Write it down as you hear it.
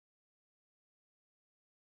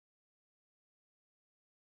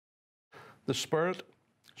The spirit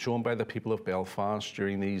shown by the people of Belfast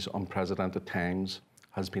during these unprecedented times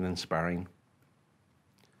has been inspiring.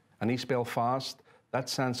 In East Belfast, that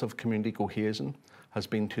sense of community cohesion has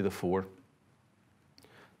been to the fore.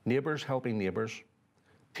 Neighbours helping neighbours,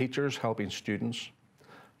 teachers helping students,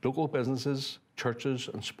 local businesses, churches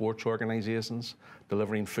and sports organisations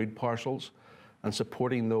delivering food parcels and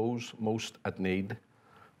supporting those most at need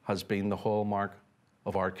has been the hallmark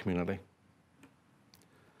of our community.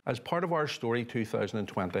 As part of our Story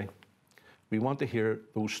 2020, we want to hear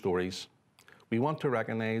those stories. We want to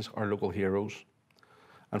recognise our local heroes,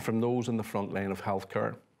 and from those in the front line of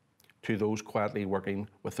healthcare to those quietly working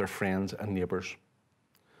with their friends and neighbours,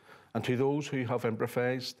 and to those who have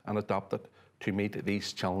improvised and adapted to meet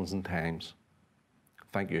these challenging times.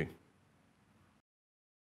 Thank you.